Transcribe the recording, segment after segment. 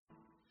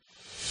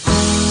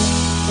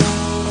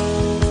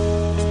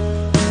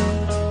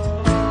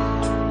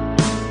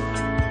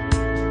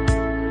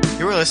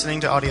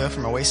listening to audio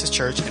from Oasis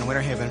Church in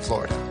Winter Haven,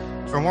 Florida.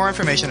 For more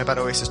information about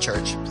Oasis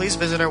Church, please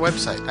visit our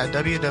website at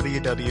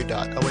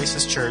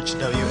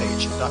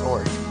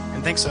www.oasischurchwh.org.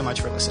 And thanks so much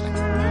for listening.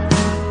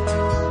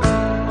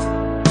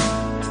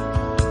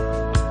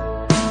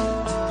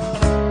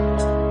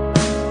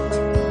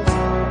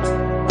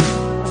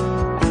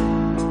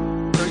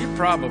 So you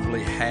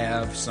probably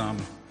have some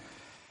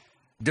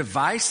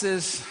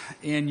devices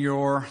in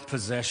your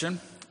possession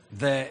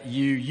that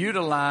you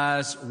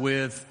utilize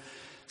with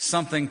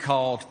something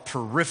called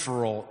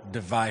peripheral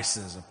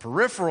devices. A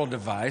peripheral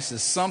device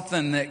is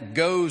something that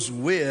goes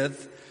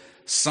with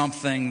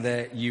something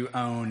that you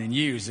own and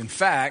use. In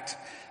fact,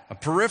 a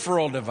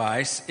peripheral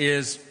device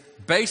is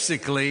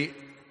basically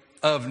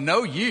of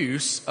no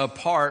use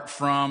apart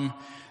from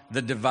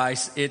the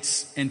device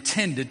it's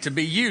intended to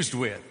be used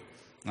with.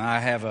 I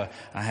have a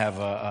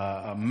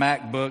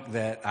MacBook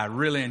that I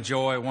really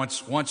enjoy.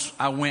 Once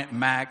I went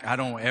Mac, I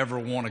don't ever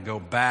want to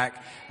go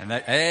back. And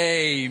that,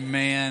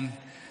 amen.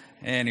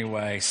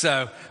 Anyway,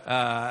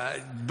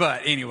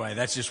 but anyway,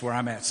 that's just where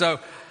I'm at. So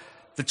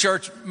the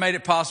church made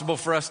it possible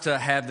for us to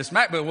have this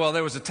MacBook. Well,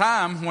 there was a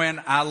time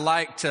when I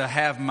liked to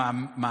have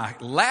my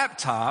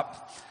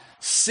laptop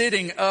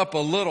sitting up a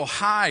little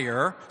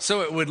higher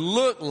so it would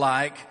look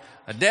like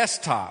a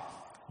desktop.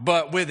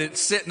 But with it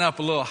sitting up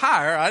a little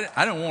higher,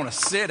 I don't want to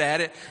sit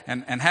at it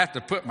and have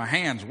to put my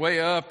hands way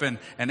up and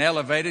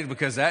elevated,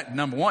 because that,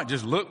 number one,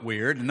 just looked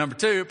weird. And number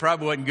two, it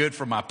probably wasn't good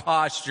for my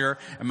posture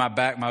and my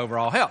back, my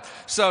overall health.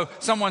 So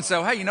someone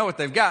said, hey, you know what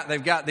they've got?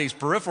 They've got these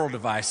peripheral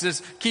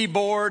devices,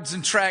 keyboards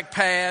and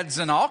trackpads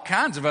and all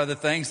kinds of other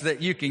things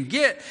that you can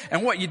get.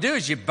 And what you do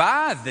is you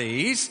buy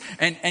these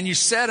and you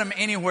set them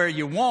anywhere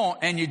you want,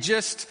 and you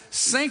just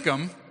sync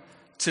them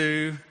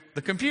to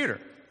the computer.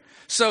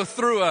 So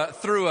through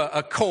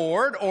a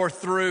cord, or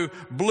through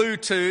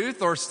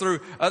Bluetooth, or through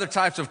other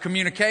types of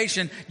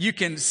communication, you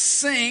can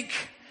sync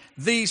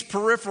these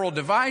peripheral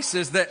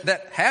devices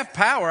that have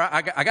power.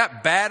 I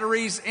got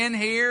batteries in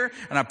here,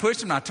 and I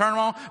push them and I turn them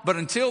on. But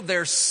until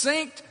they're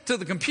synced to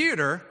the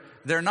computer,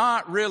 they're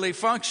not really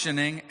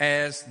functioning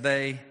as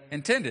they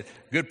intended.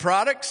 Good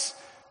products,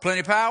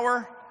 plenty of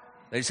power,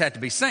 they just have to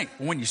be synced.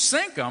 When you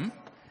sync them,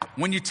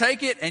 when you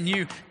take it and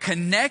you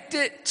connect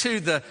it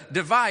to the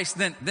device,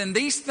 then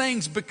these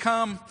things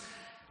become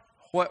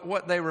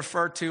what they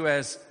refer to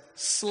as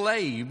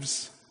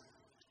slaves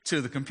to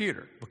the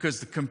computer, because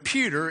the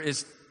computer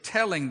is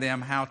telling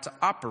them how to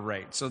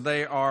operate. So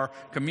they are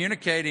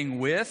communicating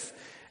with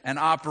and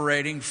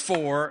operating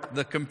for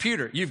the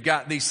computer. You've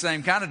got these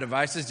same kind of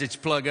devices that you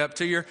plug up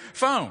to your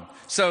phone,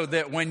 so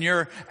that when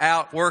you're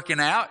out working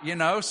out,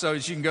 so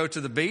as you can go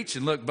to the beach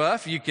and look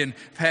buff, you can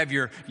have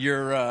your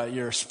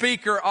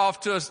speaker off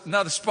to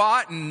another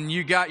spot, and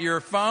you got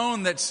your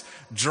phone that's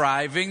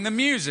driving the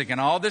music, and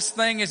all this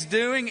thing is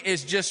doing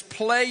is just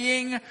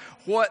playing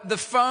what the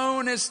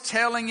phone is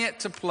telling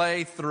it to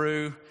play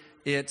through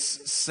its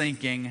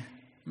syncing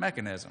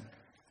mechanism.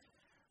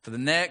 For the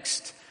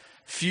next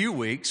few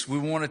weeks, we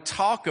want to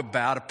talk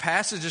about a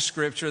passage of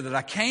scripture that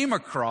I came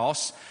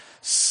across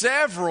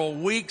several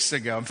weeks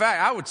ago. In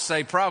fact, I would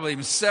say probably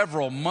even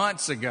several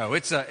months ago.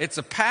 It's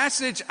a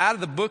passage out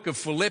of the book of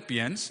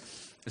Philippians.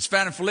 It's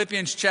found in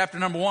Philippians chapter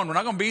number 1. We're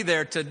not going to be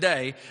there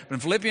today, but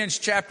in Philippians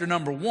chapter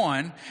number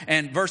 1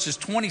 and verses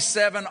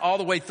 27 all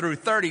the way through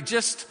 30,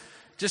 just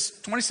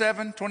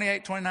 27,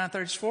 28, 29,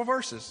 30, just 4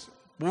 verses.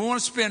 We want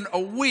to spend a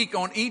week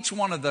on each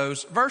one of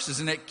those verses,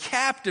 and it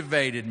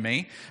captivated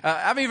me.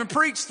 I've even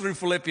preached through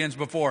Philippians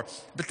before,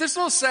 but this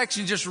little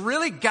section just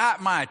really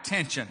got my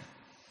attention,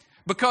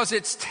 because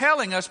it's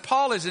telling us,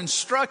 Paul is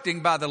instructing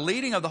by the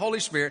leading of the Holy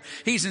Spirit,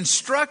 he's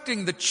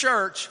instructing the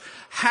church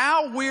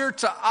how we're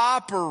to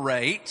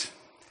operate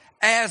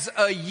as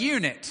a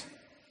unit.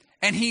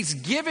 And he's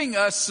giving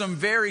us some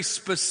very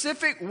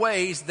specific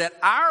ways that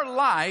our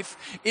life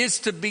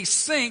is to be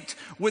synced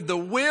with the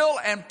will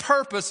and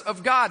purpose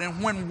of God.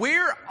 And when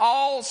we're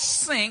all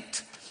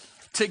synced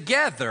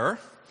together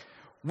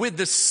with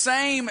the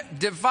same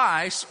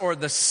device, or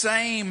the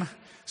same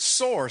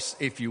source,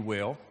 if you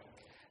will,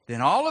 then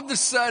all of a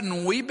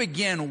sudden we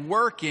begin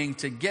working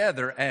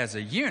together as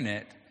a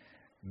unit,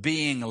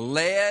 being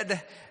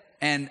led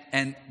and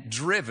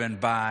driven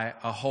by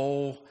a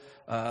whole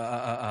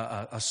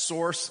a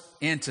source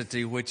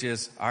entity, which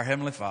is our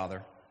Heavenly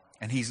Father,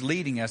 and He's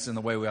leading us in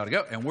the way we ought to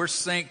go, and we're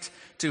synced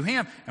to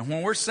Him. And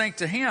when we're synced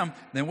to Him,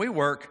 then we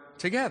work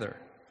together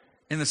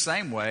in the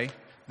same way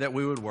that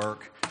we would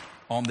work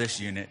on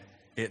this unit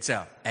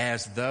itself,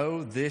 as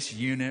though this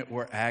unit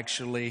were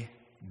actually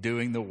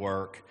doing the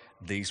work.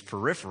 These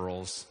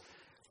peripherals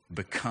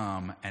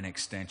become an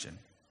extension.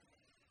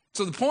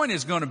 So the point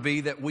is going to be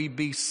that we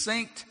be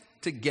synced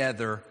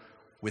together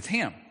with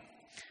Him.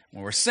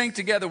 When we're synced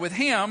together with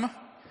Him,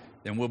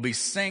 then we'll be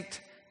synced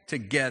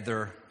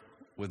together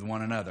with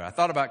one another. I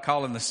thought about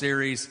calling the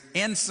series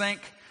In Sync,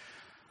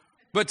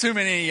 but too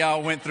many of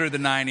y'all went through the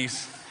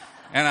 90s,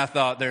 and I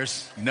thought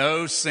there's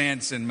no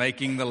sense in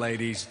making the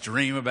ladies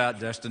dream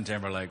about Justin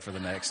Timberlake for the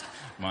next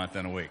month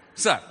and a week.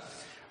 So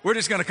we're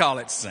just going to call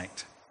it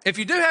Synced. If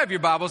you do have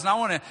your Bibles, and I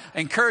want to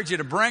encourage you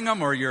to bring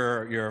them, or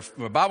your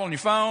Bible on your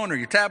phone or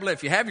your tablet.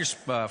 If you have your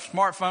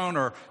smartphone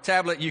or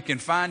tablet, you can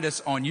find us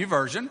on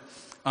YouVersion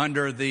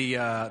under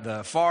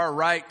the far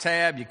right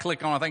tab. You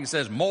click on, I think it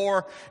says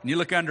More, and you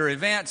look under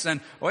Events,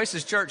 and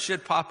Oasis Church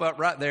should pop up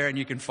right there, and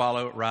you can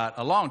follow it right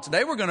along.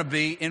 Today we're going to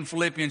be in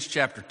Philippians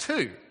chapter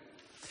 2.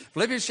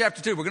 Philippians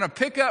chapter 2, we're going to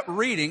pick up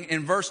reading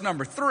in verse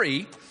number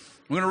 3.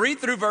 We're going to read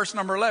through verse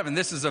number 11.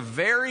 This is a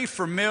very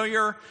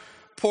familiar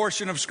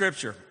portion of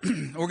Scripture.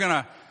 We're going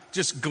to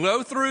just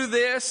go through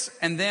this,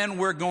 and then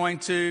we're going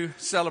to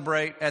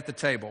celebrate at the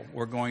table.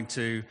 We're going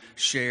to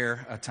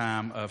share a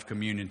time of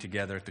communion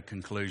together at the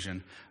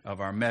conclusion of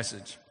our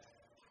message.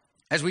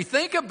 As we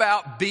think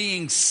about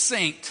being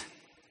synced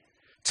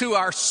to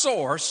our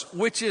source,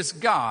 which is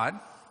God,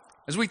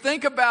 as we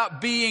think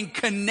about being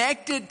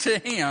connected to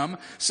Him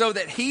so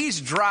that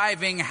He's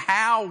driving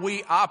how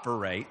we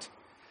operate,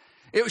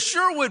 it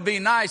sure would be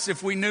nice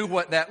if we knew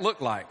what that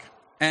looked like.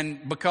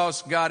 And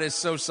because God is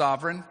so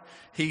sovereign,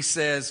 He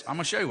says, I'm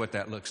going to show you what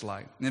that looks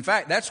like. And in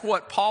fact, that's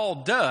what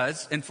Paul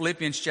does in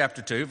Philippians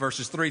chapter 2,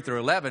 verses 3 through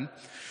 11.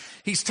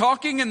 He's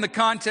talking in the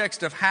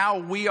context of how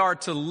we are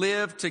to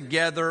live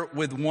together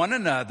with one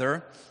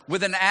another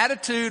with an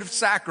attitude of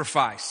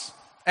sacrifice.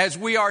 As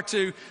we are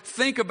to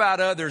think about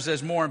others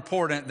as more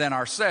important than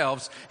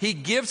ourselves, he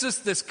gives us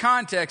this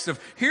context of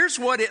here's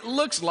what it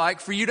looks like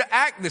for you to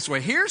act this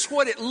way. Here's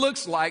what it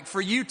looks like for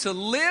you to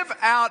live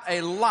out a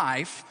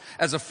life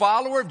as a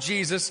follower of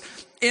Jesus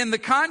in the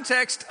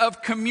context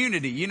of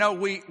community. You know,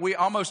 we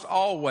almost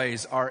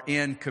always are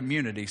in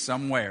community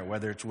somewhere,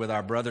 whether it's with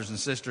our brothers and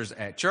sisters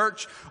at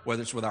church,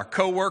 whether it's with our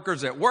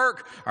coworkers at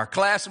work, our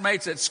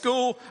classmates at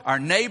school, our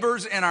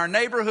neighbors in our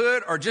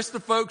neighborhood, or just the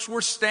folks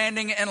we're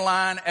standing in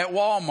line at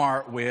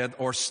Walmart with,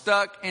 or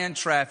stuck in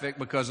traffic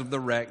because of the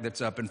wreck that's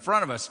up in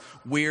front of us.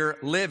 We're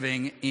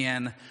living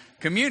in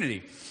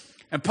community.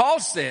 And Paul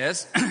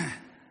says,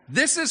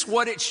 this is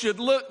what it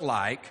should look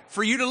like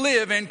for you to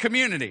live in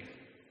community.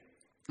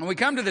 When we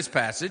come to this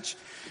passage,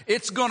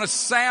 it's going to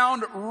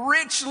sound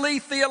richly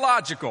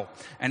theological.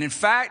 And in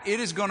fact, it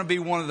is going to be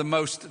one of the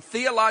most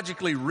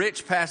theologically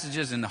rich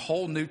passages in the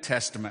whole New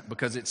Testament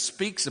because it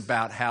speaks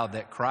about how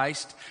that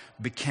Christ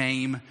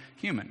became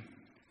human.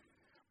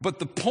 But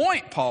the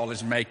point Paul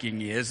is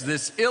making is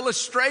this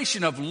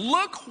illustration of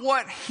look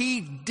what He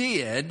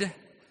did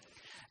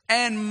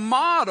and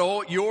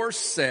model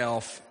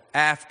yourself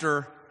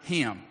after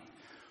Him.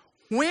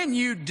 When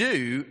you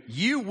do,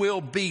 you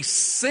will be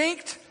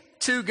synced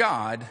to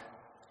God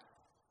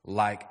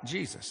like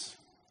Jesus.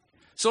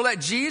 So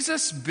let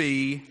Jesus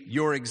be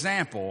your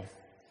example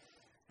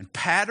and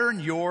pattern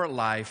your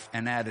life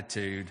and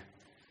attitude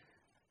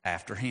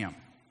after Him.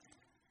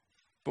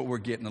 But we're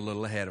getting a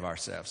little ahead of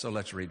ourselves, so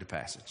let's read the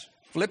passage.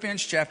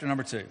 Philippians chapter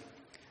number 2,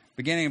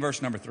 beginning in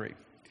verse number 3.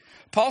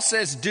 Paul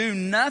says, do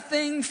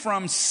nothing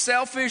from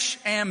selfish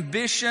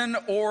ambition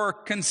or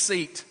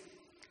conceit.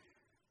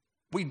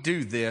 We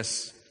do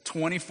this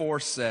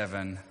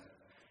 24/7,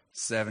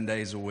 7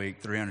 days a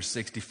week,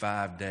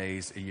 365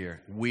 days a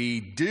year. We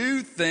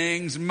do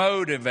things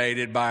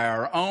motivated by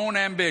our own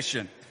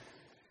ambition.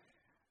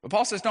 But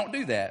Paul says don't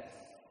do that.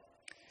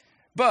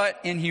 But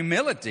in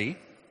humility,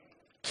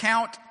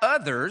 count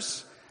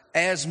others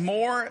as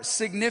more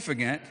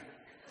significant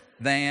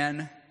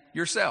than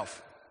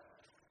yourself.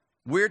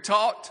 We're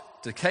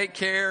taught to take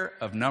care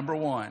of number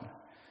one.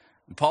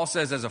 And Paul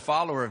says as a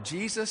follower of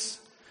Jesus,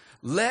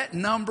 let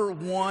number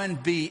one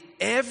be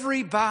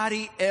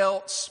everybody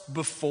else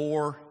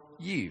before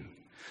you.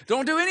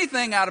 Don't do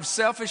anything out of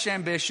selfish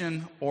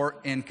ambition or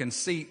in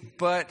conceit,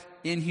 but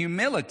in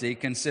humility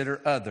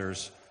consider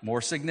others more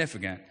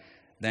significant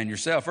than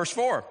yourself. Verse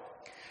 4,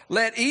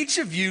 let each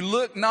of you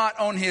look not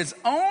on his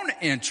own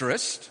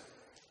interest,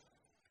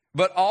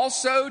 but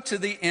also to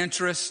the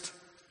interest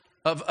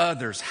of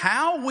others.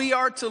 How we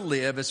are to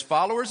live as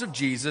followers of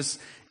Jesus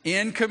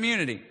in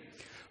community.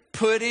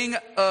 Putting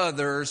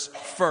others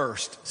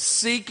first,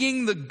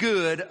 seeking the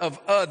good of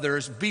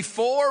others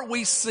before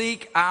we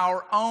seek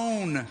our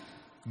own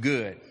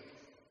good.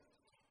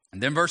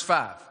 And then verse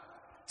 5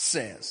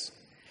 says,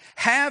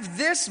 have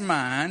this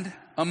mind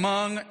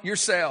among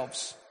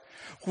yourselves,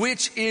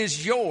 which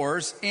is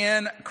yours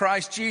in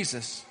Christ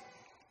Jesus.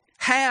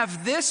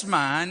 Have this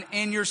mind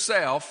in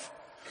yourself,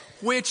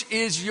 which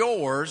is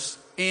yours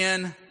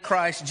in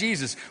Christ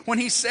Jesus. When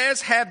he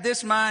says have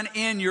this mind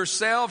in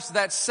yourselves,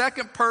 that's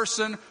second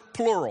person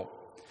plural.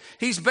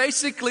 He's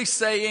basically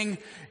saying,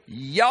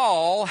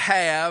 y'all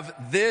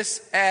have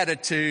this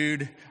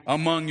attitude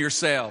among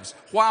yourselves.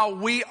 While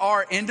we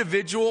are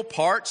individual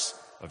parts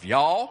of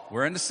y'all,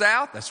 we're in the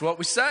South, that's what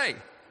we say.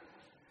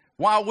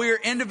 While we're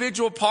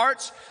individual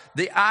parts,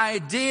 the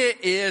idea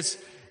is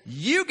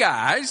you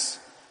guys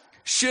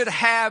should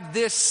have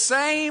this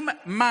same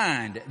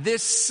mind,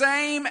 this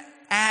same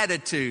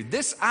attitude.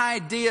 This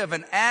idea of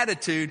an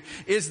attitude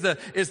is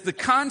the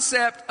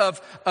concept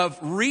of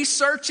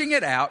researching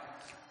it out,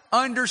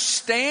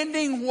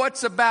 understanding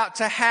what's about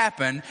to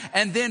happen,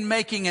 and then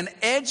making an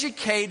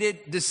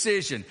educated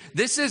decision.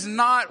 This is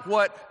not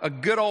what a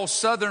good old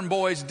Southern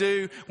boys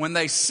do when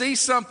they see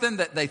something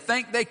that they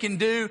think they can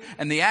do,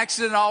 and the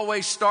accident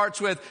always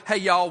starts with, "Hey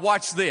y'all,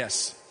 watch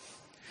this."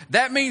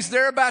 That means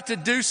they're about to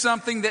do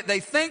something that they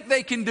think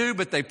they can do,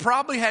 but they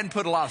probably hadn't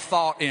put a lot of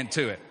thought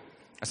into it.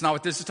 That's not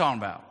what this is talking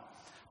about.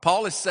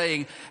 Paul is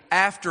saying,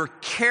 after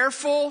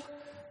careful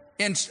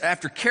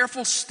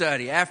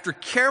study, after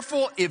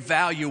careful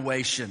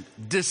evaluation,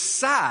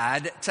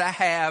 decide to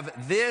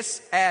have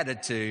this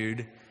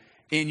attitude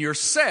in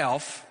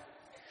yourself,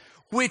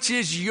 which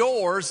is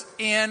yours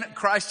in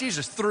Christ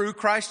Jesus, through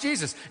Christ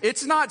Jesus.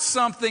 It's not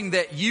something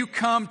that you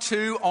come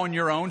to on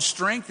your own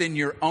strength, in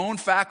your own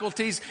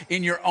faculties,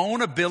 in your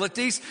own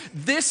abilities.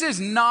 This is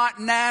not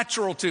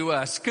natural to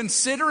us.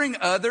 Considering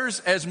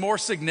others as more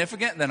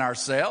significant than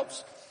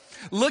ourselves,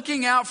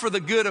 looking out for the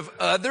good of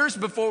others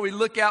before we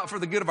look out for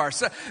the good of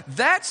ourselves,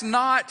 that's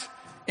not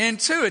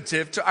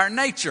intuitive to our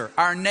nature.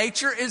 Our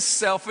nature is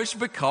selfish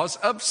because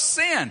of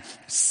sin.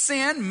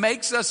 Sin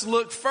makes us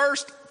look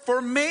first for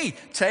me.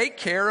 Take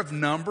care of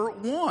number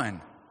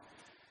one.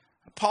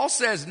 Paul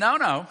says,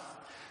 no,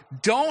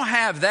 don't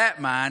have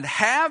that mind.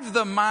 Have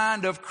the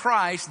mind of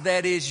Christ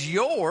that is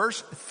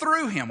yours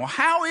through him. Well,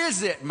 how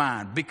is it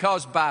mine?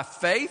 Because by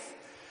faith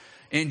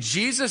in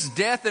Jesus'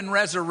 death and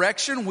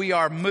resurrection, we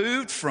are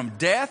moved from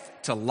death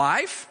to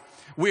life.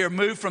 We are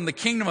moved from the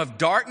kingdom of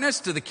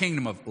darkness to the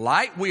kingdom of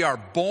light. We are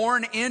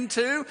born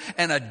into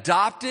and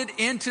adopted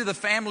into the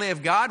family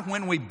of God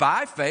when we,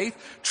 by faith,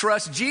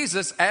 trust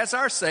Jesus as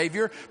our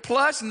Savior,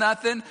 plus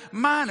nothing,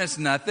 minus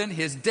nothing,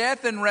 his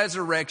death and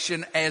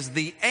resurrection as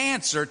the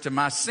answer to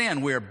my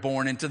sin. We are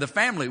born into the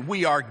family.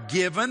 We are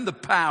given the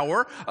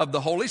power of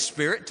the Holy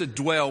Spirit to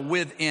dwell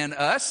within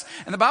us.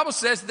 And the Bible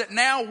says that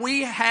now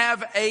we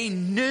have a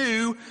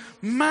new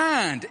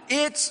mind.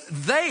 It's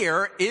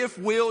there if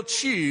we'll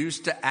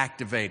choose to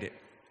activate it.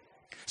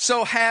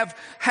 So have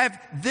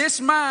this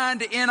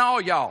mind in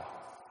all y'all.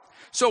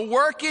 So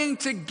working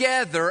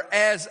together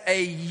as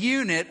a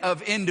unit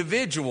of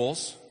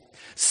individuals,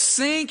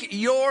 sync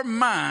your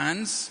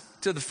minds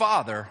to the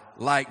Father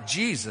like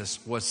Jesus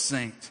was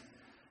synced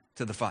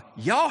to the Father.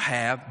 Y'all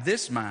have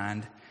this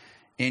mind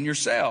in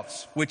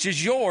yourselves, which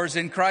is yours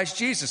in Christ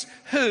Jesus.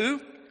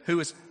 Who?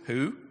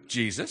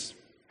 Jesus.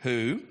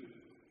 Who?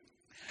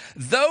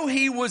 Though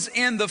he was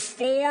in the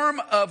form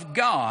of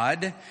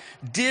God,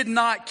 did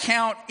not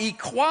count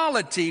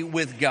equality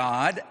with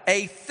God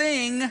a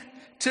thing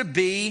to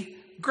be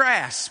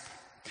grasped.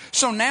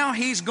 So now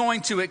he's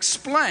going to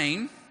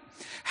explain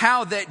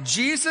how that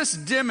Jesus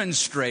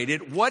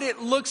demonstrated what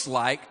it looks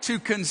like to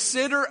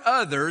consider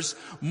others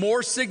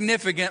more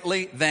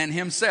significantly than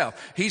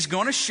himself. He's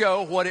going to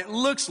show what it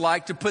looks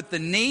like to put the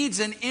needs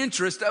and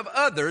interests of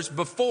others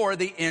before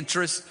the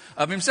interests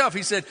of himself.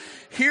 He said,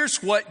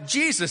 here's what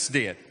Jesus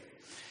did.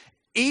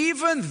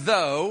 Even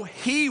though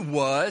he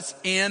was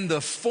in the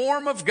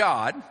form of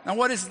God. Now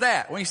what is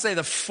that? When you say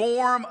the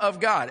form of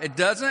God, it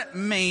doesn't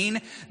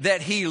mean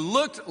that he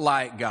looked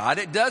like God.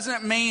 It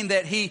doesn't mean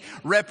that he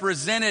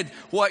represented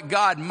what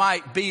God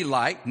might be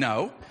like.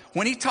 No.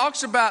 When he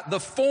talks about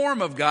the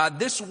form of God,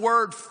 this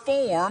word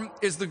form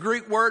is the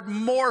Greek word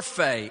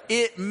morphe.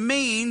 It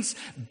means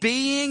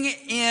being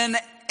in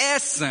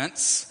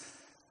essence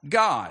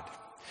God.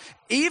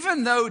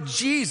 Even though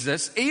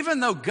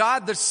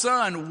God the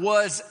Son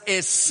was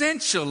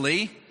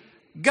essentially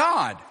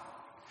God,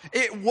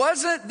 it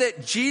wasn't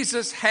that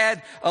Jesus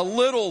had a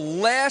little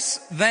less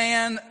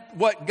than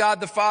what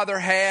God the Father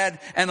had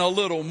and a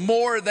little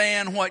more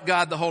than what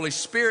God the Holy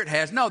Spirit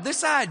has. No,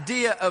 this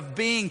idea of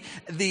being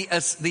the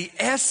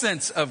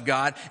essence of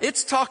God,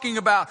 it's talking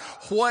about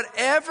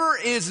whatever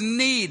is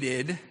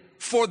needed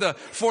for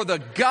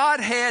the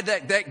Godhead,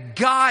 that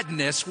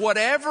Godness,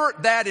 whatever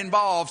that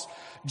involves.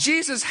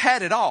 Jesus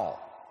had it all.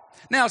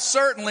 Now,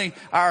 certainly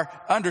our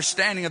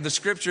understanding of the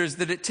scripture is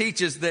that it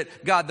teaches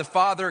that God the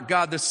Father,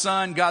 God the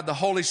Son, God the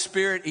Holy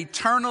Spirit,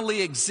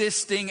 eternally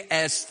existing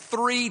as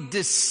three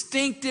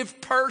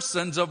distinctive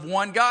persons of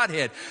one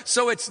Godhead.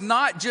 So it's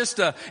not just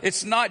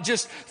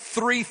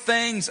three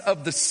things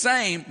of the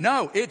same.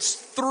 No, it's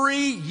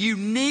three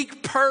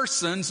unique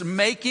persons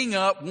making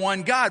up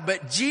one God.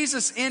 But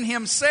Jesus in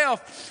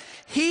himself,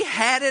 he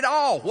had it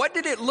all. What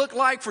did it look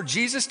like for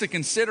Jesus to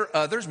consider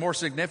others more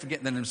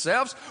significant than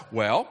themselves?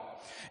 Well,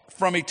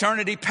 from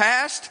eternity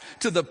past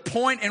to the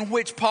point in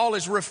which Paul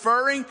is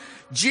referring,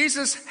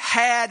 Jesus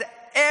had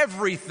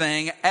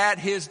everything at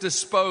his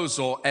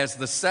disposal as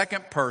the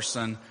second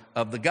person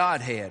of the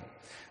Godhead.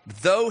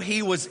 Though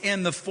he was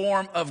in the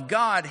form of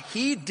God,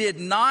 he did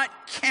not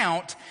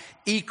count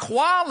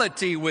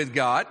equality with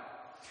God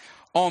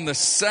on the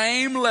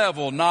same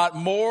level, not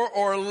more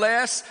or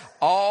less,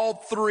 all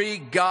three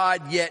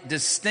God, yet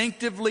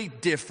distinctively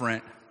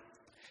different.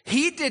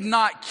 He did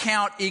not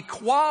count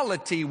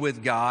equality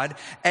with God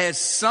as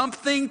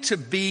something to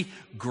be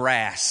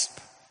grasped.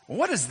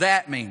 What does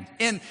that mean?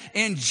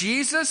 In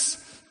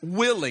Jesus'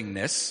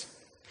 willingness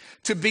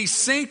to be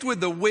synced with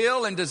the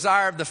will and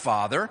desire of the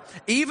Father,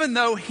 even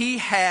though he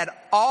had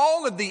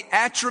all of the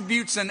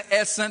attributes and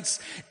essence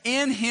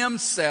in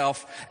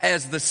himself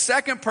as the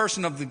second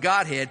person of the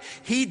Godhead,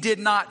 he did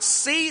not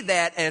see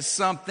that as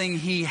something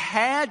he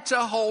had to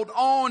hold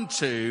on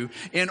to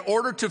in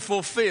order to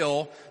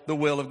fulfill the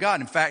will of God.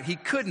 In fact, he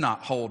could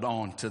not hold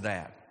on to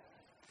that.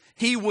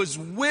 He was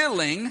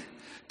willing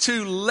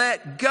to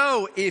let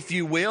go, if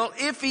you will,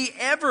 if he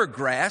ever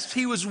grasped.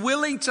 He was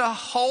willing to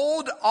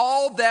hold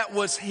all that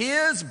was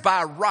his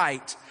by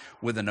right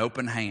with an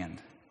open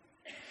hand.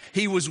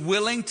 He was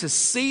willing to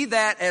see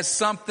that as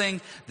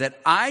something that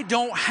I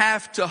don't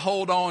have to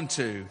hold on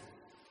to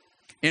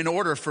in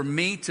order for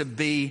me to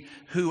be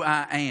who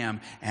I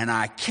am. And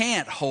I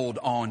can't hold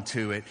on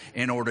to it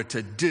in order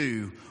to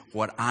do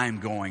what I'm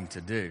going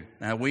to do.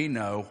 Now, we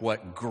know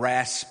what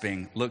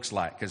grasping looks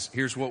like, because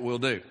here's what we'll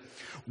do.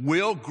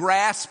 We'll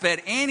grasp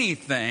at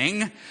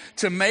anything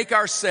to make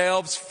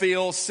ourselves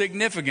feel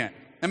significant.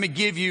 Let me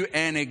give you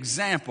an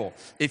example.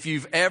 If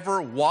you've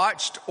ever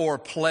watched or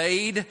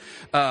played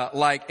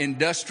like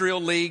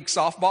industrial league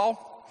softball,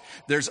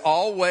 there's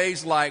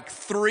always like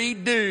 3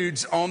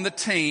 dudes on the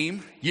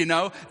team. You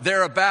know,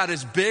 they're about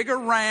as big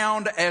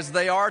around as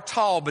they are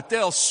tall, but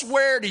they'll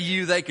swear to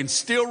you they can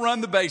still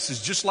run the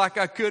bases just like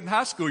I could in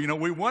high school. You know,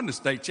 we won the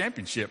state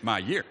championship my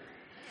year.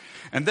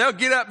 And they'll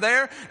get up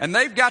there and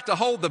they've got to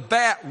hold the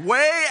bat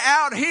way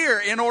out here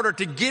in order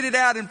to get it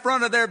out in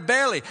front of their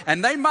belly.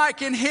 And they might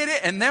can hit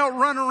it and they'll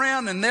run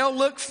around and they'll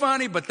look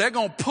funny, but they're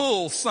going to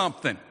pull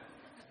something.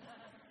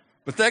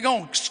 But they're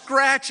going to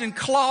scratch and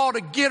claw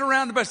to get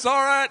around the base. All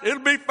right,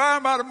 it'll be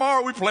fine by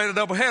tomorrow. We played a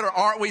doubleheader,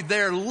 aren't we?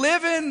 They're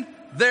living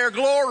their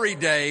glory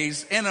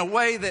days in a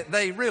way that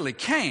they really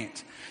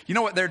can't. You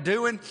know what they're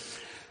doing?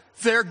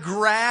 They're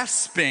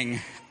grasping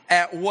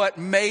at what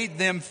made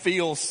them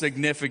feel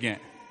significant.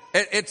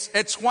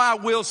 It's why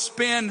we'll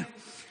spend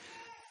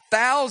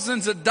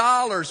thousands of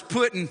dollars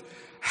putting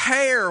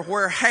hair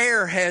where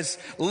hair has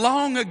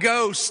long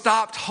ago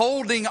stopped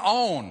holding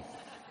on.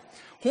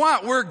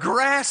 Why? We're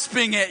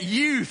grasping at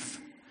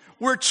youth.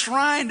 We're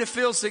trying to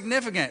feel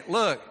significant.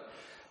 Look,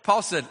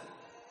 Paul said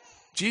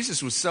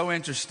Jesus was so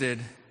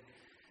interested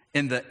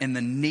in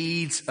the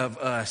needs of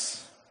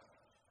us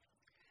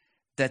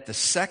that the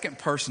second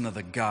person of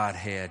the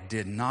Godhead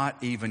did not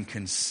even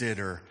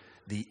consider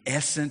the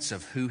essence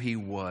of who he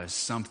was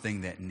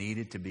something that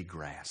needed to be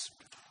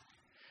grasped.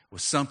 It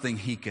was something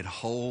he could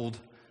hold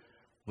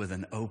with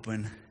an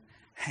open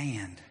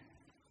hand.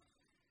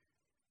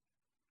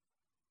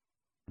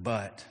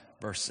 But,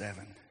 verse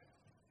 7,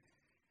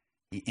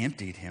 he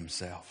emptied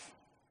himself.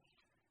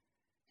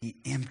 He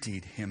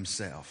emptied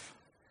himself.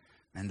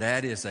 And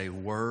that is a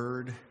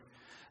word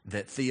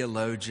that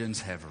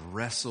theologians have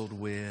wrestled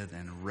with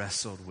and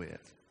wrestled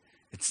with.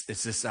 It's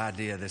this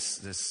idea,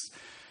 this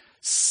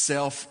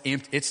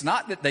self-empty. It's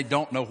not that they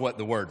don't know what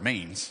the word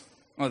means.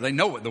 Well, they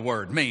know what the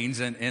word means.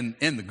 And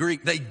in the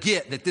Greek, they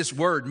get that this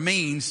word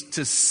means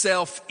to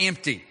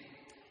self-empty.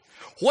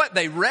 What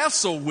they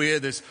wrestle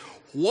with is,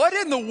 what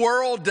in the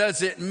world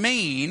does it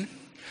mean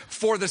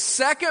for the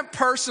second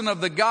person of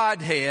the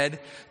Godhead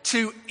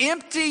to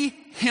empty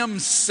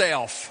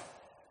himself?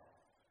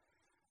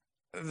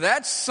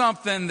 That's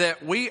something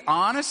that we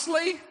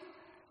honestly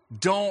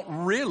don't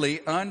really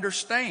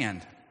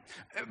understand.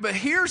 But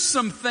here's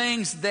some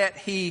things that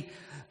he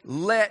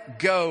let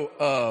go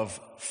of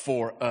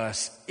for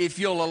us. If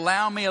you'll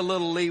allow me a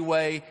little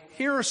leeway,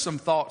 here are some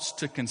thoughts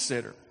to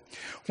consider.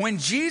 When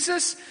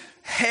Jesus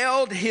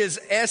held his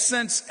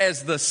essence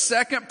as the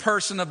second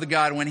person of the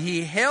God, when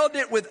he held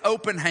it with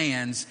open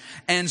hands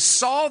and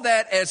saw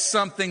that as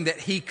something that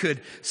he could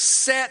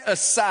set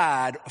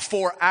aside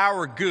for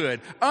our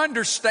good,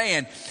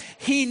 understand,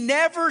 he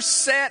never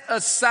set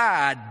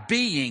aside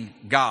being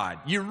God.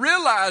 You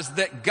realize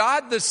that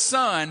God the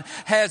Son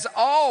has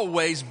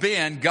always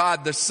been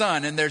God the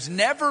Son, and there's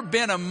never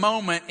been a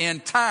moment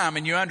in time,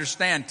 and you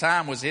understand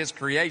time was his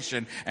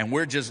creation and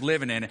we're just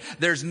living in it.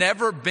 There's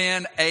never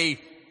been a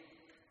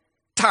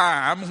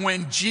time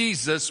when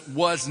Jesus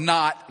was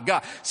not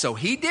God. So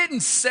he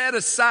didn't set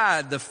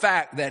aside the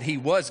fact that he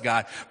was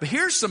God. But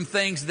here's some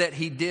things that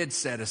he did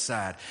set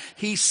aside.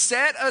 He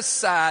set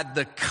aside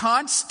the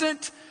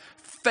constant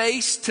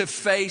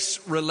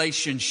face-to-face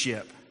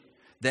relationship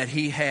that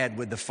he had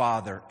with the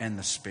Father and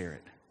the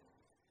Spirit.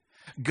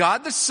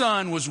 God the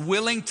Son was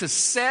willing to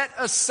set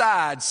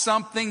aside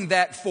something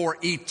that for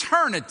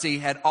eternity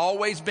had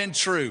always been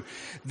true.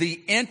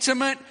 The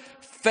intimate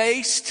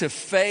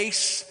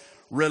face-to-face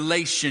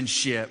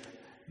relationship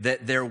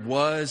that there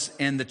was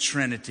in the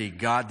Trinity.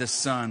 God the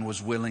Son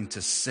was willing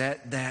to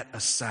set that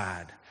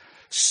aside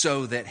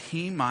so that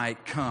he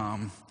might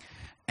come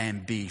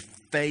and be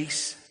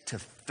face to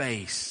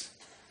face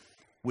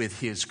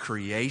with his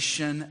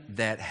creation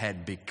that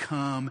had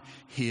become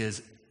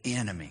his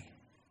enemy.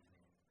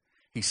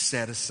 He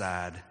set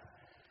aside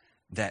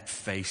that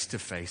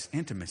face-to-face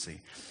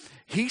intimacy.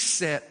 He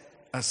set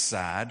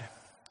aside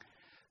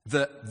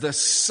the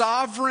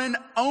sovereign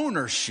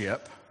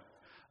ownership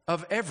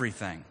of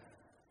everything.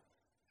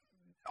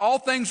 All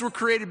things were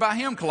created by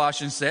him,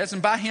 Colossians says,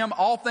 and by him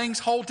all things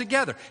hold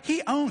together.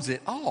 He owns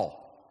it all.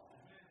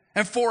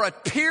 And for a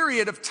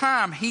period of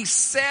time, he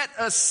set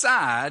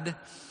aside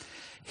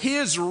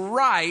his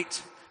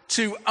right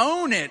to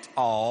own it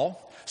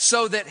all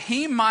so that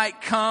he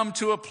might come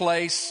to a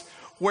place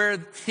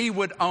where he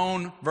would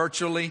own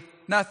virtually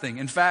nothing.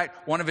 In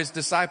fact, one of his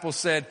disciples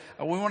said,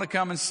 we want to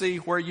come and see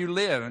where you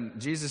live.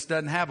 And Jesus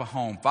doesn't have a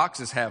home.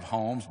 Foxes have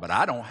homes, but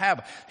I don't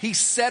have. He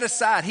set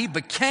aside. He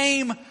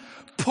became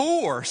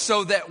poor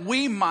so that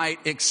we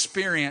might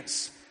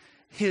experience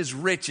his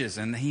riches.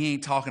 And he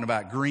ain't talking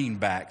about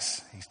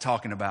greenbacks. He's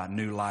talking about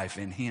new life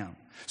in him.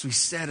 So he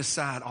set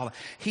aside all.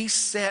 He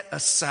set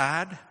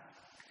aside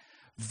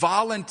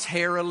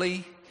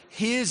voluntarily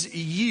his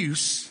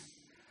use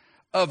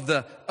of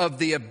the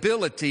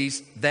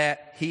abilities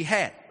that he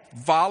had.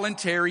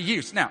 Voluntary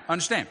use. Now,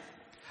 understand,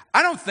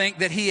 I don't think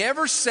that he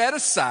ever set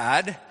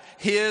aside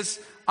his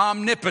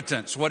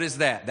omnipotence. What is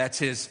that? That's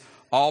his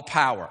all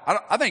power.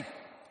 I think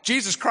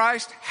Jesus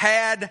Christ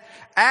had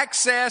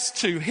access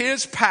to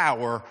his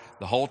power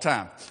the whole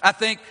time. I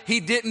think he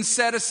didn't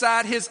set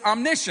aside his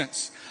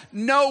omniscience,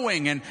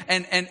 knowing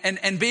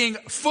and being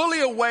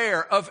fully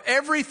aware of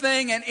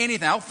everything and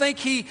anything. I don't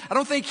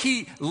think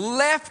he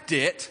left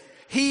it.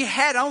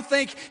 I don't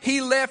think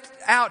he left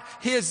out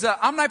his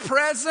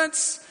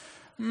omnipresence,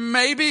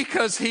 maybe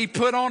because he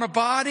put on a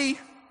body.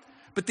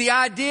 But the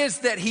idea is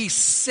that he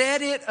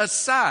set it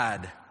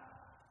aside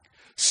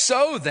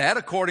so that,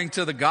 according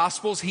to the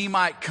Gospels, he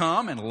might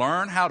come and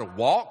learn how to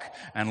walk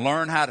and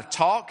learn how to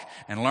talk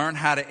and learn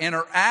how to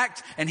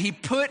interact. And he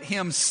put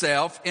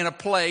himself in a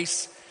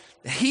place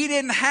that he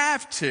didn't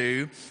have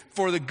to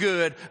for the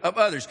good of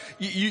others.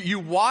 You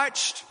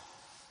watched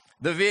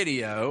the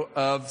video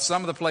of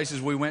some of the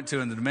places we went to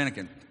in the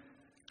Dominican.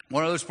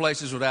 One of those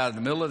places was out in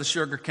the middle of the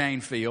sugarcane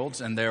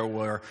fields, and there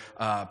were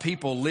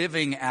people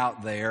living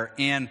out there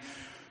in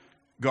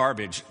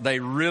garbage. They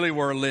really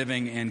were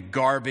living in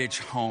garbage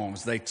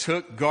homes. They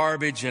took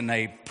garbage and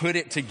they put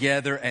it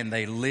together and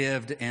they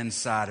lived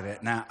inside of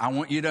it. Now, I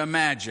want you to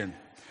imagine,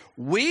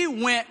 we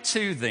went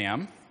to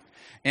them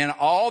and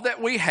all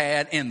that we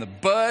had in the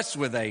bus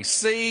with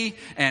AC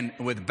and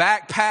with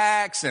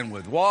backpacks and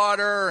with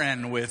water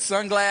and with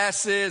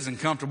sunglasses and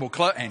comfortable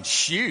clothes and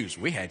shoes.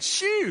 We had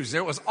shoes.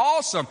 It was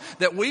awesome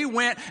that we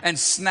went, and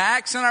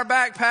snacks in our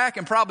backpack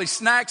and probably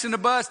snacks in the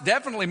bus,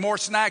 definitely more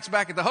snacks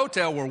back at the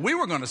hotel where we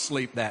were going to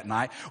sleep that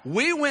night.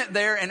 We went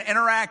there and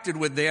interacted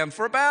with them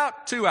for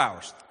about 2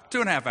 hours,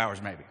 2.5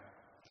 hours maybe.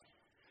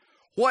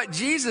 What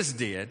Jesus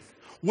did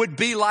would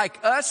be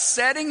like us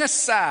setting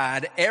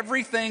aside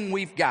everything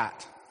we've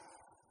got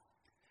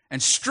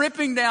and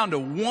stripping down to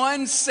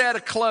one set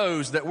of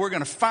clothes that we're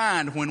going to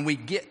find when we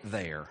get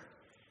there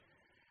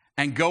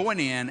and going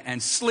in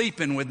and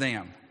sleeping with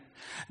them.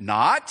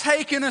 Not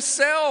taking a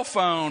cell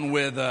phone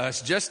with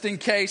us just in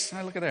case.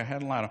 Hey, look at that,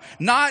 had a light on.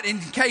 Not in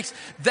case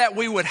that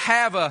we would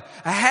have a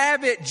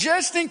habit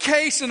just in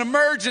case an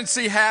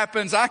emergency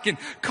happens. I can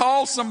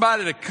call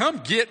somebody to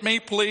come get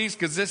me, please,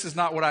 because this is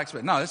not what I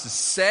expect. No, this is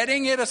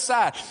setting it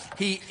aside.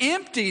 He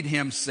emptied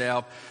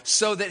himself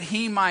so that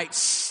he might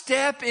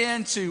step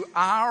into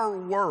our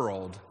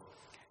world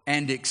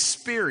and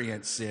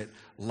experience it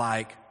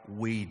like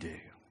we do.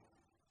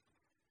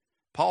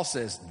 Paul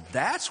says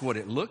that's what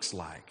it looks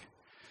like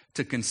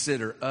to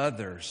consider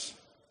others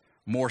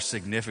more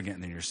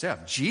significant than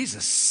yourself.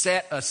 Jesus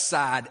set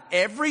aside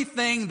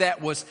everything that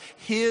was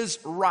his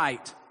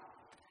right,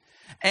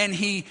 and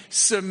he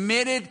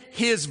submitted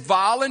his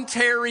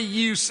voluntary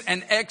use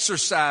and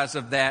exercise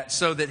of that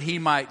so that he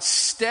might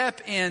step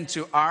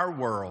into our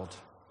world,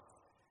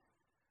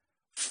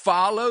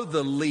 follow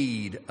the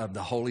lead of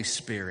the Holy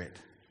Spirit,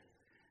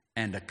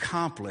 and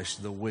accomplish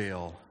the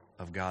will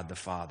of God the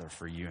Father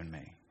for you and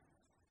me.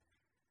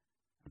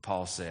 And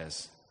Paul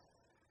says,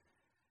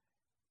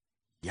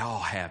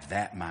 y'all have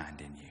that mind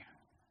in you.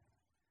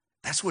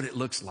 That's what it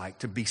looks like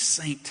to be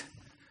saint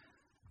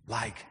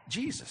like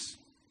Jesus.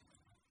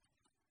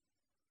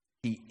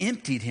 He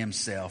emptied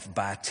himself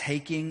by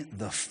taking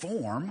the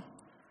form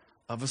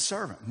of a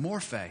servant,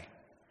 morphe.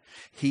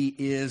 He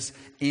is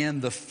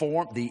in the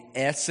form, the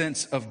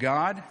essence of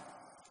God.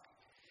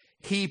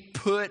 He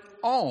put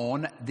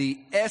on the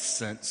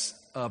essence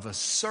of a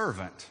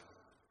servant.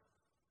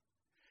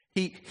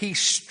 He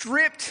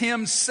stripped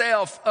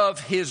himself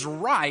of his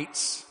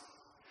rights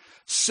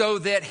so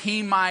that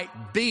he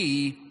might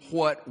be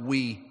what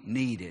we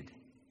needed.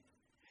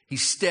 He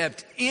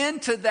stepped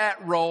into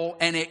that role,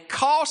 and it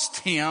cost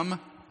him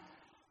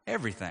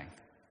everything.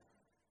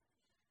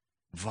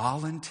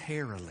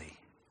 Voluntarily.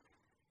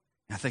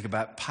 I think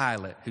about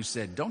Pilate, who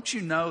said, "Don't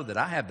you know that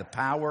I have the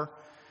power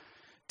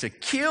to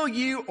kill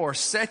you or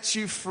set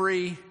you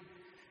free?"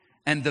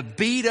 And the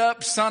beat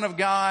up Son of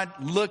God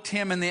looked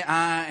him in the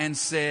eye and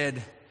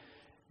said,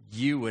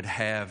 "You would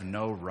have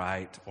no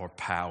right or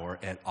power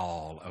at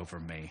all over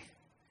me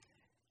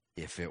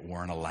if it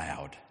weren't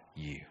allowed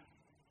you."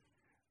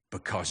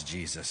 Because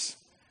Jesus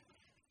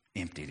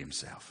emptied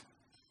himself.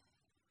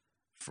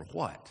 For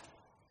what?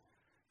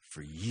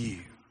 For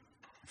you,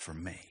 for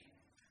me.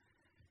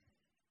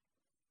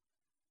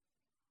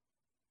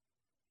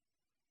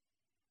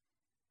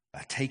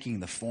 by taking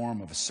the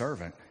form of a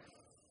servant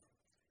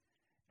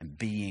and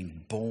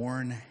being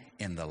born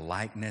in the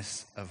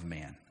likeness of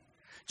men.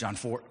 John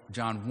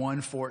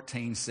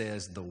 1:14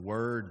 says, the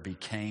Word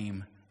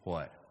became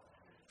what?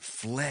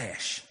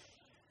 Flesh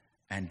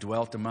and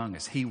dwelt among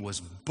us. He was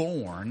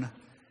born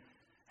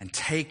and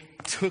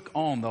took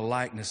on the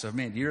likeness of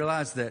men. Do you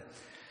realize that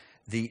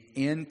the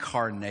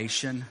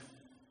incarnation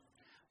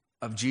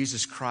of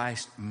Jesus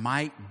Christ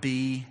might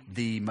be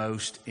the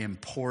most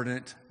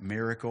important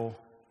miracle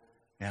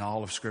in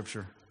all of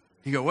Scripture?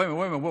 You go, wait a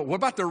minute, what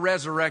about the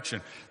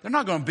resurrection? There's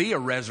not going to be a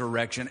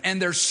resurrection,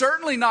 and there's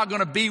certainly not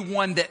going to be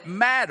one that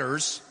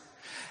matters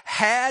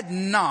had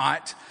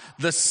not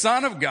the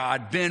Son of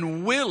God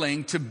been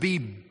willing to be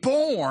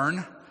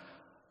born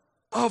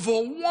of a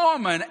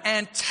woman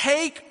and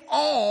take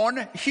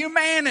on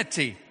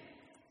humanity.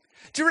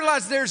 Do you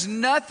realize there's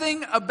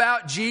nothing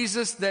about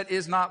Jesus that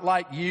is not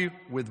like you,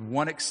 with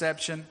one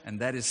exception, and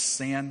that is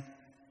sin?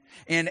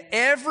 In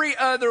every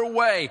other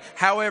way,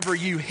 however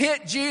you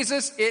hit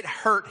Jesus, it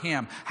hurt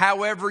him.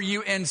 However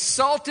you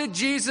insulted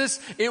Jesus,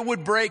 it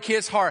would break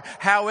his heart.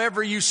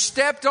 However you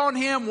stepped on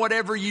him,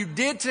 whatever you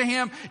did to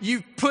him,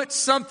 you put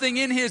something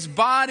in his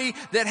body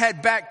that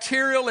had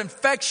bacterial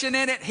infection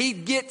in it,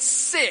 he'd get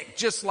sick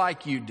just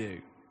like you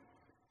do.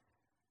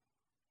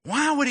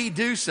 Why would he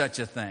do such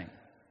a thing?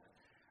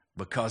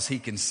 Because he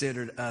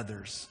considered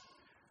others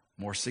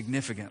more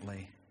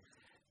significantly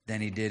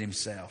than he did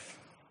himself.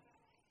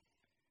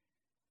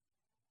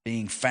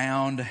 Being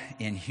found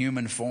in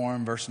human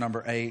form, verse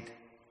number 8,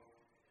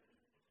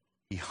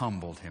 he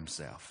humbled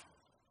himself.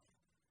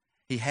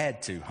 He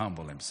had to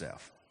humble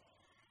himself.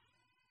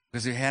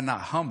 Because if he had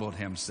not humbled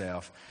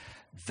himself,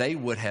 they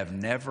would have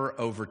never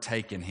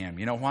overtaken him.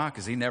 You know why?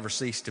 Because he never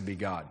ceased to be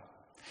God.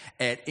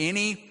 At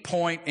any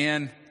point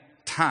in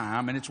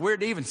time, and it's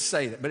weird to even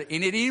say that, but at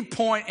any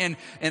point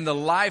in the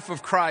life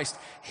of Christ,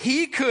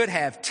 he could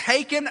have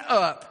taken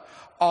up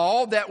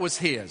all that was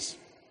his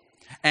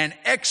and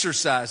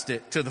exercised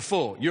it to the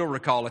full. You'll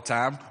recall a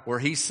time where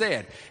he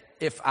said,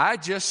 if I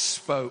just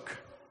spoke,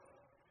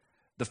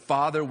 the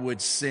Father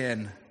would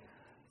send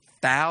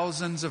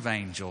thousands of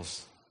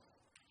angels,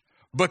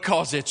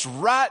 because it's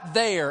right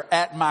there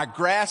at my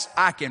grasp.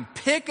 I can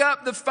pick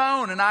up the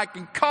phone and I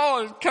can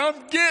call and come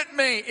get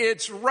me.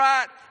 It's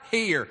right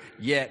here.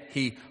 Yet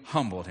he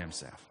humbled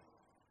himself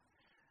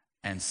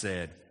and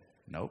said,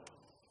 nope,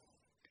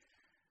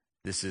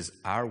 this is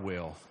our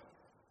will.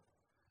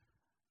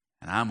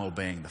 And I'm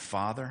obeying the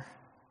Father,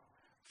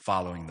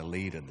 following the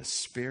lead of the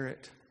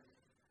Spirit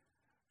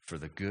for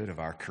the good of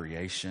our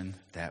creation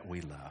that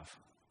we love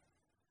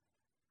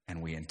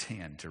and we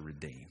intend to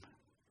redeem.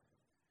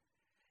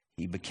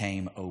 He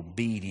became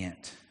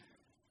obedient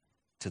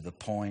to the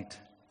point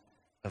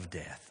of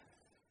death,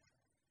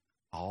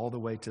 all the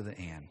way to the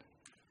end.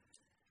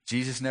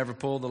 Jesus never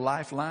pulled the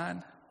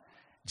lifeline.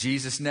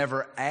 Jesus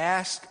never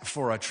asked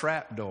for a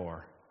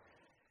trapdoor.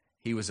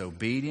 He was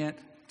obedient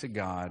to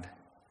God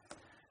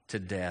to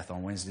death.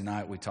 On Wednesday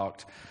night, we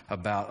talked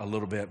about a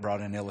little bit,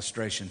 brought an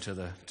illustration to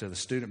the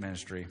student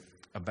ministry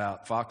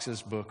about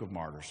Fox's Book of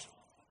Martyrs.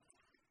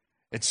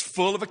 It's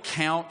full of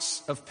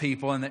accounts of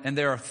people, and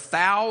there are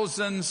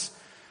thousands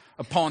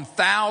upon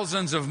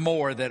thousands of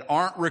more that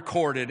aren't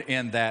recorded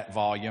in that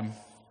volume,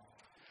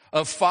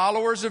 of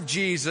followers of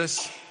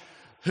Jesus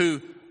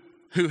who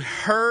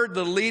heard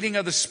the leading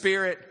of the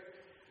Spirit,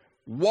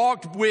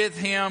 walked with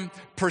him,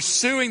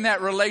 pursuing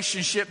that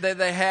relationship that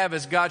they have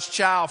as God's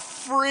child,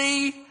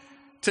 free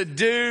to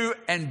do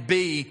and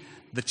be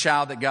the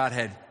child that God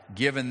had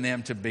given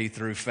them to be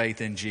through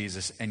faith in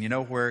Jesus. And you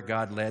know where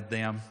God led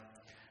them?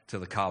 To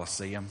the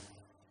Colosseum,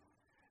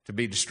 to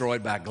be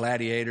destroyed by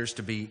gladiators,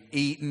 to be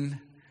eaten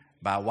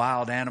by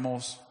wild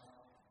animals.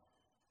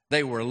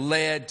 They were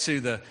led to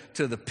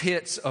the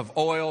pits of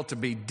oil to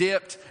be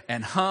dipped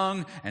and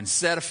hung and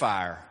set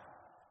afire.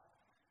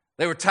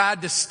 They were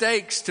tied to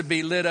stakes to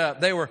be lit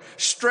up. They were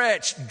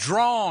stretched,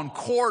 drawn,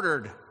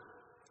 quartered,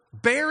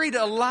 buried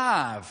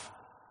alive.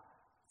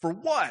 For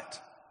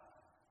what?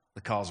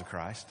 The cause of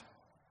Christ.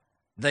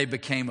 They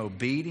became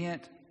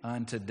obedient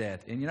unto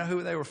death. And you know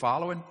who they were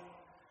following?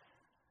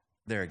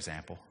 Their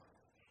example.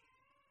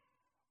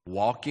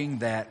 Walking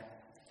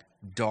that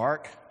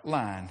dark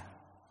line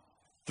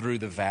through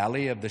the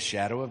valley of the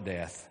shadow of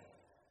death,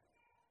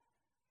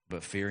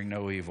 but fearing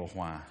no evil.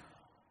 Why?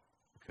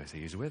 Because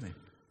he was with him.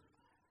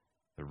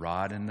 The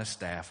rod and the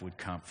staff would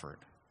comfort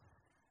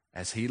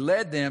as he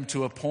led them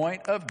to a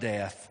point of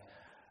death,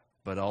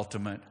 but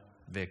ultimate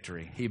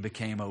victory. He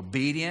became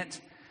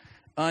obedient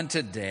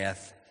unto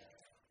death,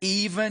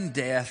 even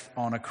death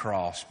on a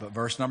cross. But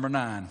verse number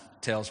 9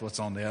 tells what's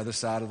on the other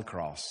side of the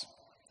cross.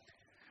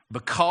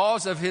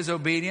 Because of his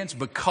obedience,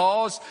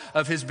 because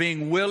of his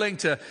being willing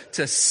to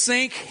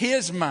sync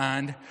his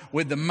mind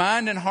with the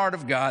mind and heart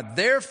of God,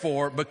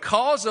 therefore,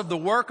 because of the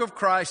work of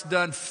Christ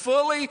done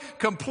fully,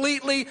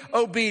 completely,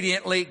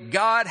 obediently,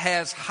 God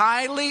has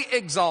highly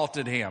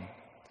exalted him.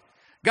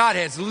 God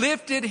has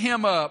lifted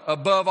him up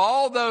above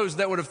all those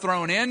that would have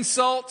thrown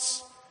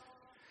insults,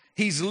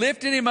 He's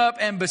lifted him up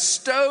and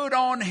bestowed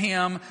on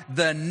him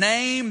the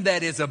name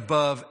that is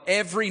above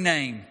every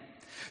name,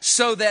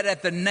 so that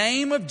at the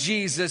name of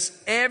Jesus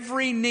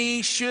every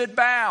knee should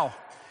bow,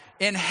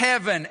 in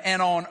heaven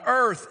and on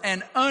earth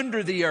and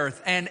under the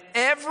earth, and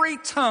every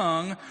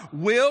tongue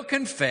will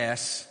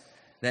confess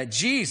that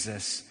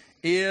Jesus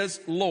is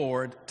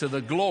Lord, to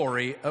the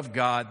glory of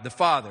God the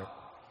Father.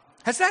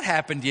 Has that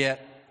happened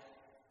yet?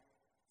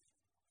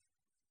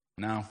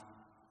 No.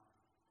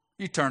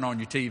 You turn on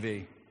your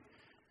TV.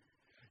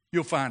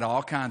 You'll find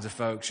all kinds of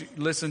folks. You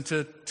listen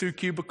to 2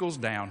 cubicles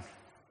down,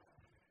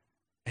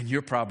 and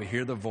you'll probably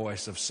hear the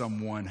voice of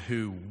someone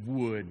who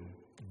would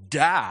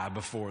die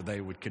before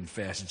they would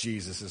confess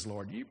Jesus as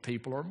Lord. You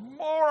people are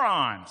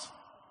morons.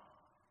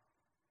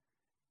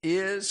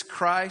 Is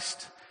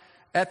Christ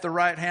at the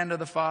right hand of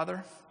the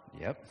Father?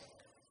 Yep.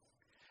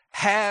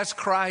 Has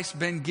Christ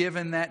been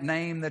given that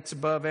name that's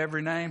above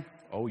every name?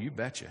 Oh, you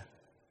betcha.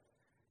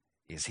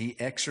 Is he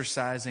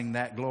exercising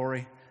that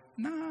glory?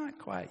 Not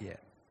quite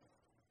yet.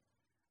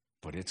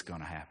 But it's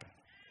going to happen.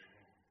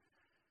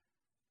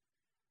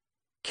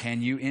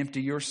 Can you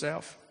empty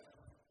yourself?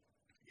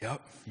 Yep.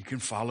 You can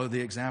follow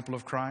the example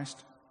of Christ.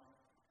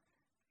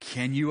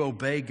 Can you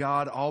obey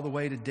God all the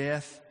way to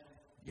death?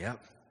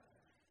 Yep.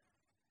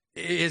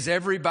 Is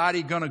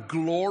everybody going to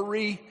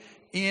glory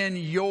in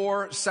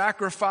your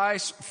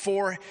sacrifice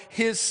for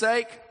his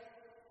sake?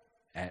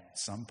 At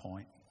some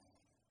point.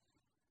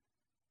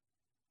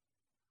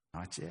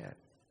 Not yet.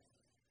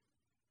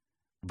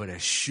 But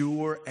as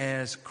sure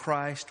as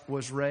Christ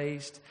was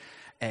raised,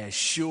 as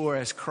sure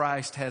as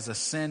Christ has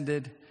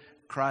ascended,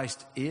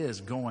 Christ is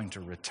going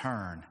to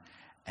return,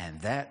 and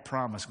that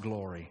promised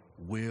glory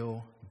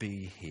will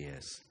be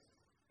his.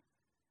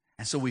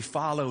 And so we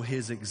follow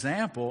his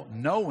example,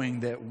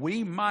 knowing that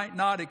we might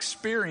not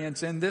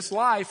experience in this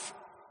life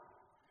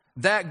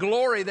that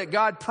glory that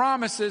God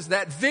promises,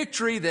 that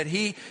victory that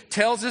he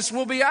tells us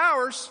will be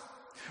ours.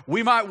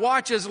 We might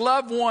watch as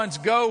loved ones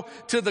go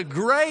to the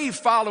grave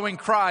following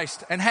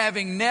Christ and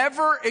having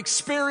never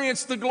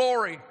experienced the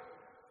glory.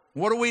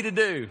 What are we to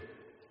do?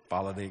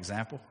 Follow the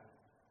example.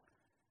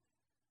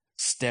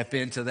 Step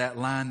into that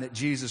line that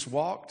Jesus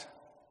walked.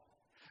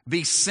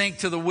 Be synced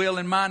to the will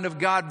and mind of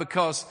God,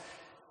 because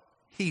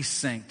he's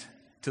synced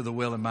to the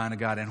will and mind of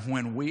God. And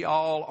when we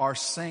all are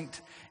synced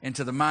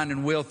into the mind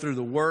and will through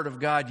the Word of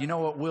God, you know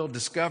what we'll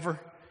discover?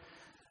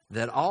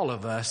 That all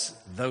of us,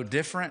 though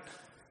different,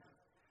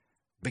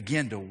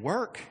 begin to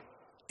work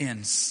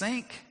in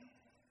sync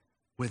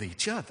with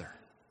each other.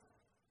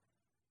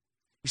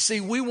 You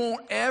see, we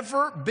won't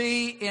ever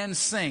be in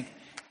sync,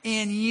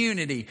 in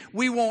unity.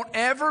 We won't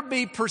ever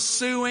be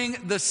pursuing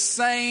the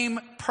same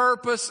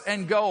purpose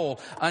and goal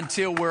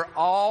until we're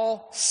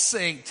all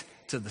synced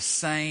to the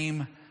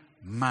same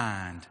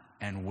mind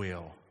and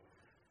will,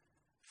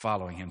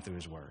 following him through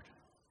his word.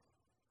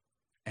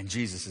 And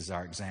Jesus is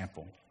our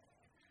example.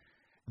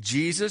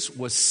 Jesus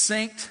was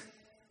synced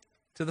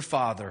to the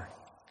Father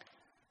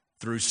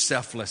through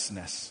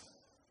selflessness.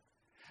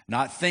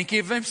 Not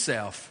thinking of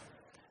himself,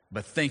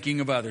 but thinking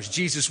of others.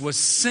 Jesus was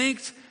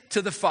synced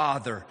to the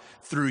Father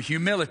through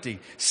humility,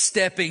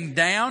 stepping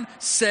down,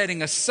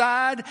 setting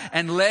aside,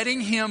 and letting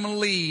him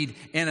lead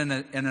in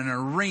an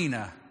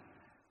arena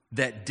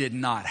that did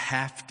not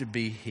have to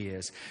be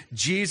his.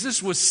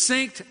 Jesus was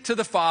synced to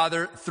the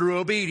Father through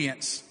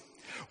obedience.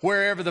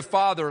 Wherever the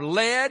Father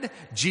led,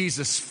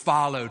 Jesus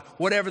followed.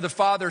 Whatever the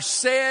Father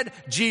said,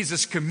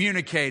 Jesus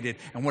communicated.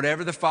 And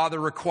whatever the Father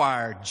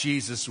required,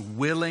 Jesus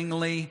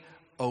willingly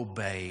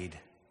obeyed.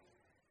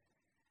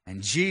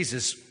 And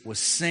Jesus was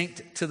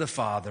synced to the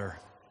Father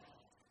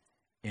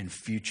in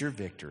future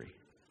victory.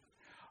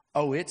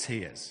 Oh, it's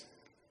his.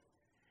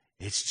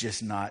 It's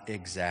just not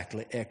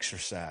exactly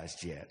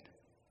exercised yet.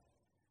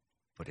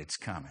 But it's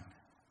coming.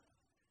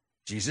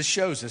 Jesus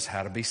shows us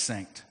how to be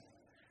synced.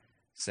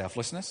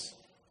 Selflessness,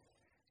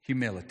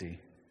 humility,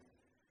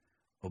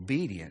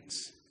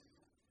 obedience,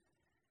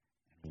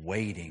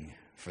 waiting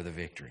for the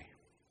victory.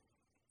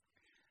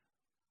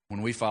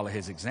 When we follow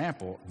his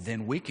example,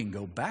 then we can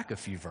go back a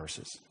few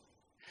verses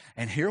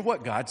and hear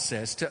what God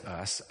says to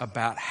us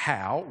about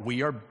how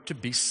we are to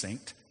be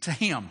synced to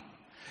him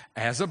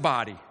as a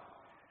body.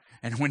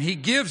 And when he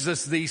gives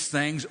us these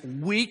things,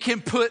 we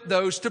can put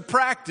those to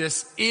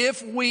practice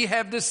if we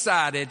have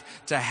decided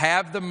to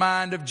have the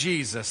mind of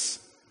Jesus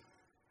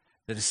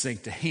that is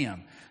synced to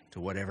him. To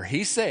whatever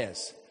he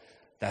says,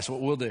 that's what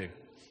we'll do.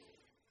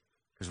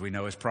 Because we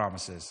know his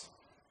promises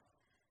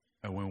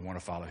and we want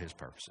to follow his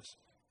purposes.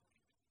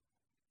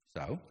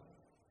 So,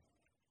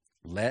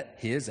 let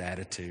his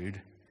attitude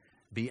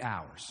be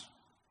ours.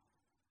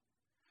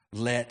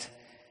 Let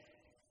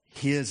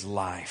his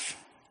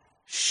life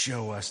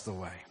show us the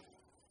way.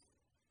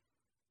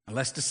 And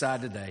let's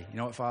decide today, you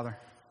know what, Father?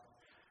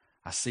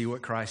 I see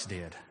what Christ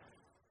did.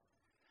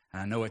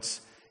 And I know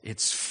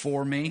it's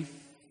for me.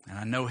 And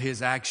I know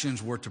his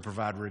actions were to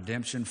provide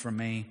redemption for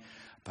me,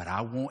 but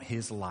I want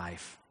his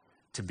life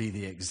to be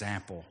the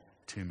example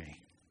to me.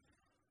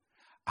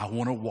 I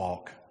want to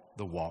walk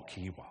the walk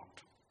he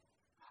walked.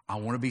 I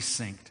want to be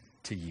synced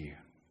to you.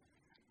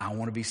 I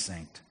want to be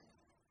synced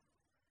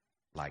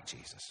like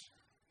Jesus.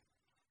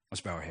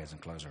 Let's bow our heads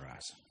and close our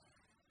eyes.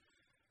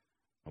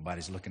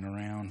 Nobody's looking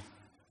around.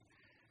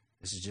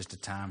 This is just a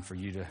time for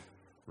you to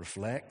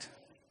reflect.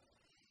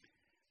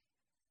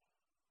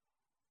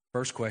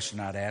 First question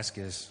I'd ask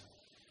is,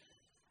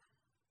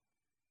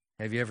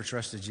 have you ever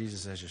trusted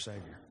Jesus as your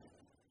Savior?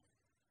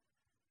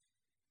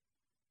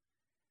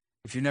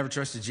 If you never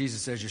trusted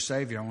Jesus as your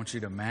Savior, I want you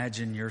to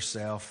imagine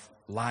yourself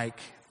like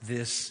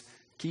this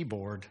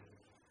keyboard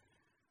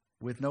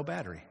with no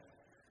battery.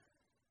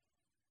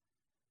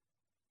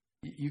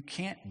 You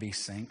can't be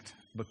synced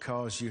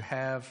because you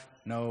have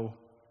no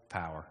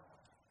power.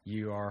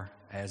 You are,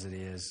 as it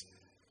is,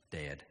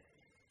 dead.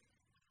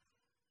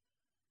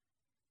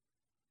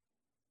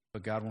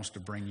 But God wants to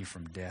bring you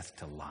from death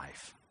to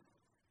life.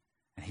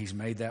 And He's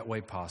made that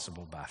way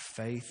possible by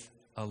faith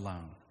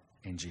alone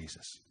in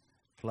Jesus.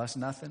 Plus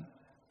nothing,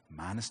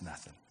 minus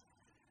nothing.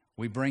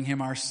 We bring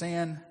Him our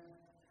sin.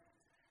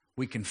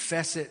 We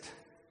confess it.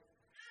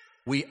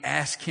 We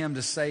ask Him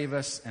to save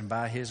us. And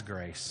by His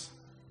grace,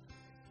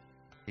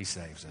 He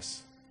saves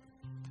us.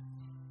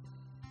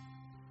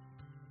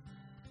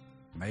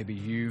 Maybe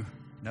you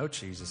know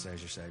Jesus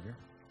as your Savior,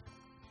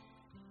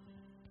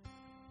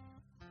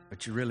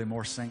 but you're really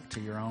more synced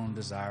to your own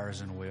desires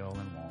and will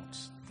and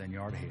wants than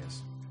you are to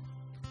His.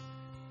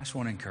 I just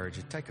want to encourage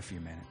you, take a few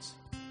minutes,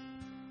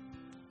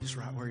 just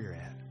right where you're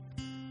at.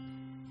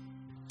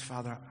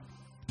 Father,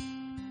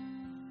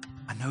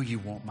 I know you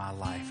want my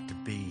life to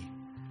be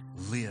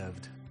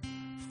lived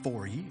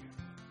for you.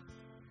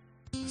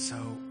 And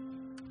so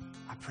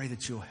I pray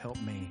that you'll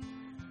help me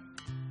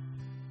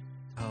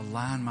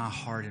align my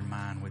heart and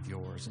mind with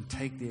yours and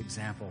take the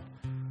example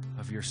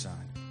of your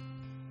Son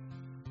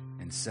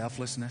in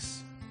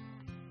selflessness,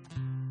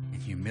 in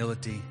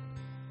humility,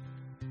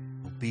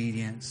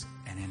 obedience,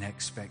 and in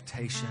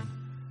expectation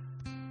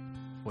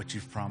what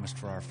you've promised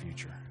for our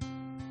future.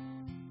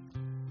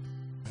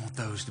 I want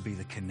those to be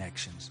the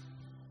connections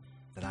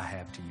that I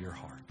have to your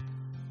heart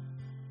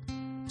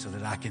so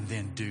that I can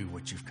then do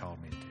what you've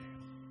called me to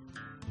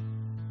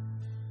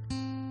do.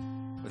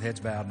 With heads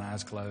bowed and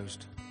eyes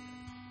closed,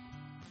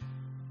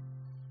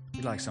 if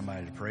you'd like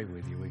somebody to pray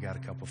with you, we got a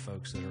couple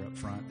folks that are up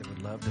front that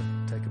would love to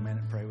take a minute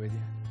and pray with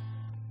you.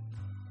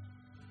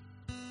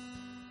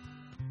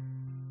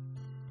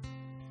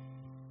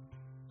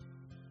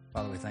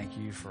 Father, we thank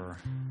you for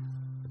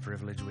the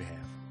privilege we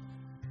have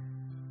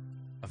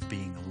of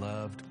being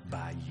loved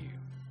by you.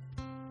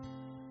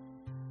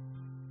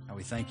 And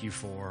we thank you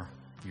for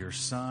your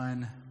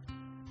Son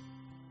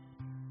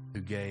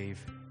who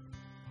gave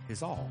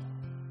his all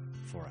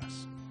for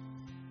us.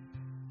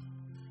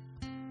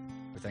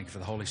 We thank you for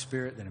the Holy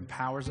Spirit that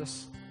empowers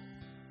us,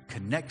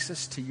 connects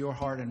us to your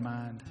heart and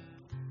mind,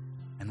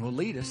 and will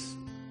lead us.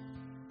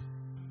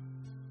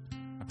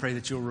 I pray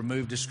that you'll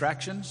remove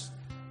distractions,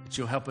 that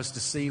you'll help us to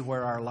see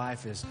where our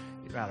life is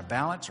either out of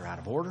balance or out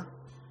of order,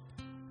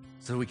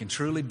 so that we can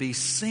truly be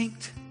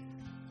synced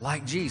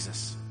like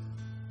Jesus.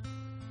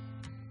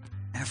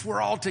 And if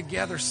we're all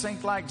together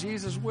synced like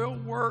Jesus, we'll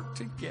work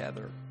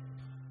together,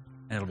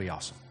 and it'll be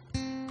awesome.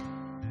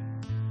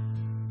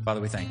 Father,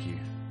 we thank you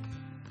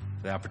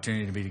for the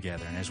opportunity to be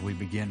together. And as we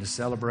begin to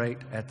celebrate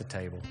at the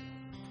table,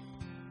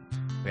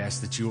 we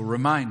ask that you will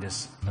remind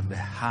us of the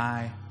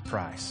high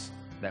price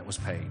that was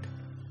paid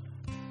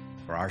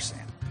for our sin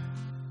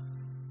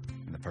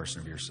in the person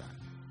of your Son.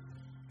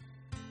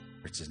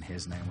 It's in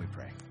his name we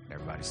pray.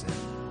 Everybody said.